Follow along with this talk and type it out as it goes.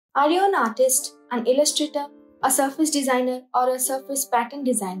Are you an artist, an illustrator, a surface designer, or a surface pattern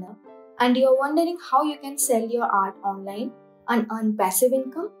designer, and you're wondering how you can sell your art online and earn passive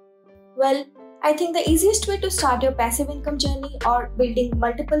income? Well, I think the easiest way to start your passive income journey or building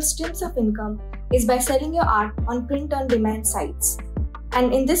multiple streams of income is by selling your art on print-on-demand sites.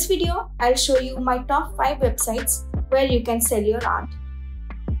 And in this video, I'll show you my top 5 websites where you can sell your art.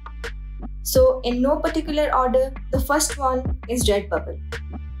 So, in no particular order, the first one is Redbubble.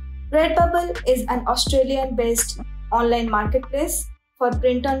 Redbubble is an Australian-based online marketplace for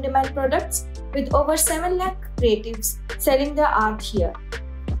print-on-demand products with over 7 lakh creatives selling their art here.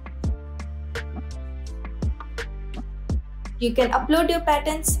 You can upload your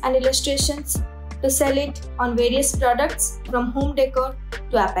patterns and illustrations to sell it on various products from home decor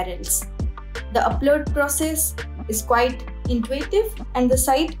to apparels. The upload process is quite intuitive and the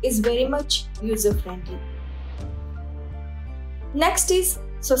site is very much user-friendly. Next is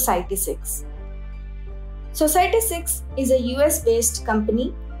Society6. Society6 is a US-based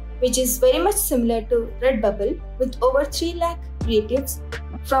company which is very much similar to Redbubble with over 3 lakh creatives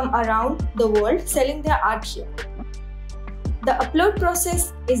from around the world selling their art here. The upload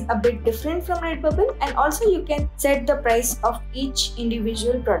process is a bit different from Redbubble, and also you can set the price of each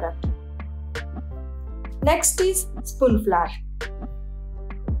individual product. Next is Spoonflower.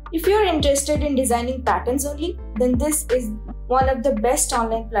 If you are interested in designing patterns only, then this is one of the best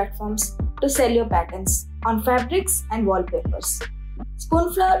online platforms to sell your patterns on fabrics and wallpapers.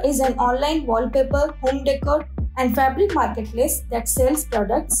 Spoonflower is an online wallpaper, home decor, and fabric marketplace that sells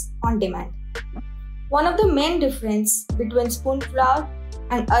products on demand. One of the main differences between Spoonflower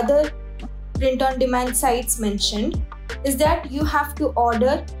and other print-on-demand sites mentioned is that you have to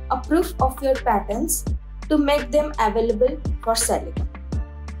order a proof of your patterns to make them available for selling.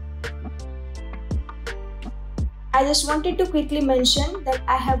 I just wanted to quickly mention that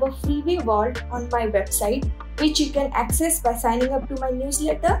I have a freebie vault on my website which you can access by signing up to my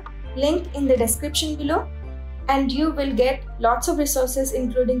newsletter linked in the description below, and you will get lots of resources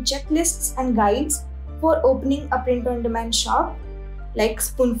including checklists and guides for opening a print-on-demand shop like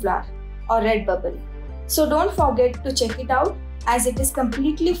Spoonflower or Redbubble. So don't forget to check it out as it is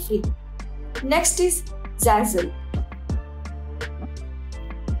completely free. Next is Zazzle.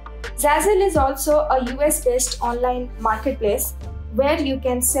 Zazzle is also a US-based online marketplace where you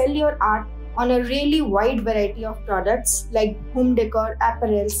can sell your art on a really wide variety of products like home decor,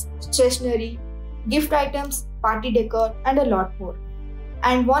 apparels, stationery, gift items, party decor, and a lot more.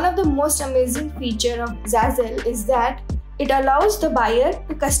 And one of the most amazing features of Zazzle is that it allows the buyer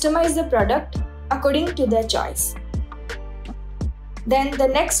to customize the product according to their choice. Then the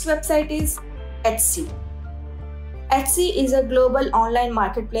next website is Etsy. Etsy is a global online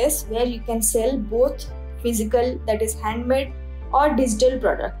marketplace where you can sell both physical, that is handmade, or digital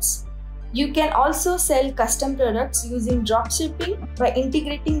products. You can also sell custom products using dropshipping by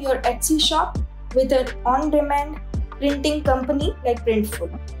integrating your Etsy shop with an on-demand printing company like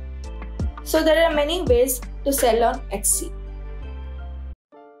Printful. So there are many ways to sell on Etsy.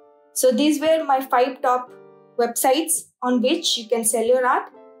 So these were my 5 top websites on which you can sell your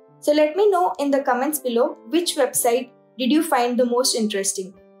art. So let me know in the comments below which website did you find the most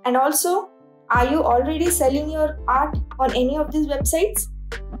interesting, and also are you already selling your art on any of these websites?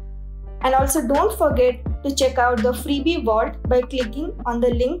 And also don't forget to check out the freebie vault by clicking on the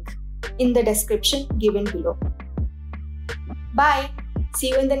link in the description given below. Bye! See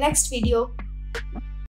you in the next video.